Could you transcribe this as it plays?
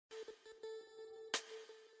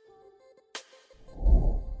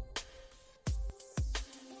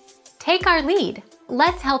Take our lead.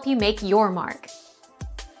 Let's help you make your mark.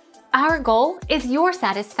 Our goal is your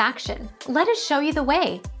satisfaction. Let us show you the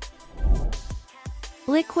way.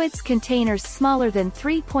 Liquids containers smaller than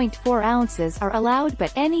 3.4 ounces are allowed,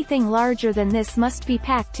 but anything larger than this must be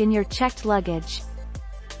packed in your checked luggage.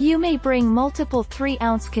 You may bring multiple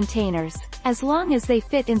 3-ounce containers, as long as they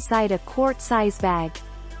fit inside a quart-size bag.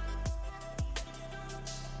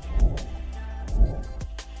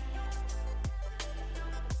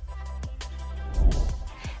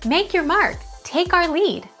 Make your mark. Take our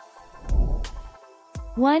lead.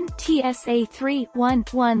 1 TSA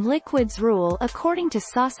 311 Liquids Rule. According to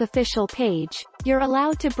sauce official page, you're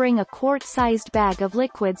allowed to bring a quart-sized bag of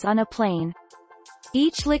liquids on a plane.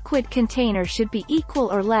 Each liquid container should be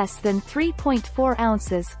equal or less than 3.4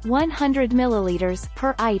 ounces 100 milliliters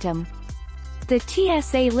per item. The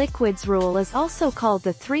TSA Liquids Rule is also called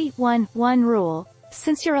the 311 Rule,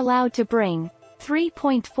 since you're allowed to bring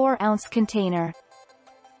 3.4-ounce container.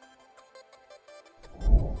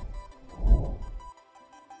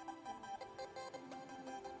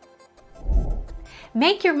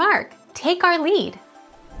 Make your mark. Take our lead.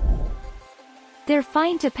 They're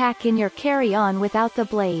fine to pack in your carry-on without the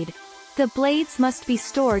blade. The blades must be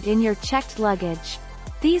stored in your checked luggage.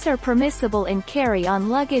 These are permissible in carry-on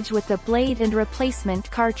luggage with the blade and replacement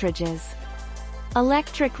cartridges.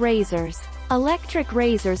 Electric razors. Electric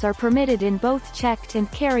razors are permitted in both checked and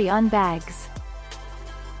carry-on bags.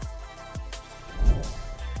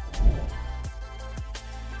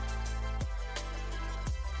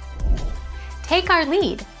 Take our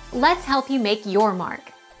lead. Let's help you make your mark.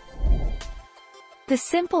 The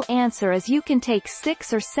simple answer is you can take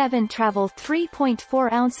 6 or 7 travel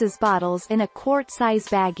 3.4 ounces bottles in a quart-size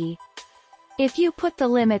baggie. If you put the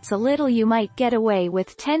limits a little, you might get away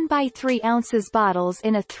with 10 by 3 ounces bottles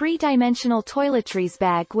in a 3-dimensional toiletries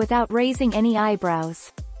bag without raising any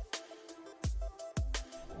eyebrows.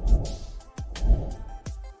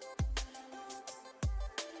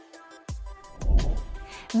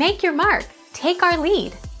 Make your mark. Take our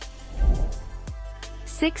lead.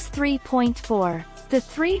 6.3.4. The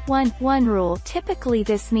 311 rule. Typically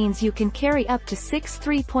this means you can carry up to 6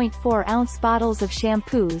 3.4-ounce bottles of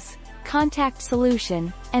shampoos, contact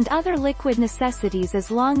solution, and other liquid necessities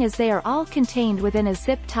as long as they are all contained within a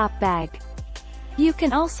zip-top bag. You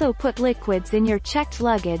can also put liquids in your checked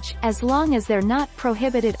luggage, as long as they're not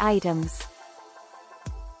prohibited items.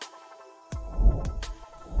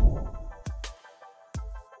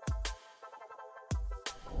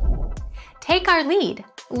 Take our lead.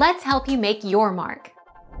 Let's help you make your mark.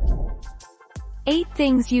 8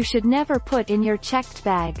 things you should never put in your checked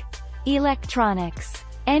bag. Electronics.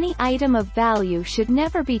 Any item of value should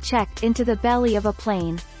never be checked into the belly of a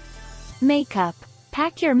plane. Makeup.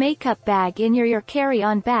 Pack your makeup bag in your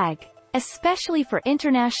carry-on bag, especially for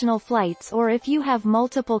international flights or if you have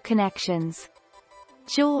multiple connections.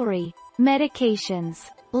 Jewelry. Medications.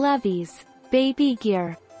 Loveys. Baby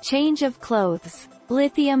gear. Change of clothes.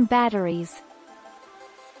 Lithium batteries.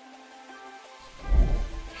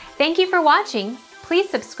 Thank you for watching. Please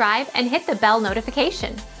subscribe and hit the bell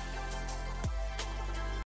notification.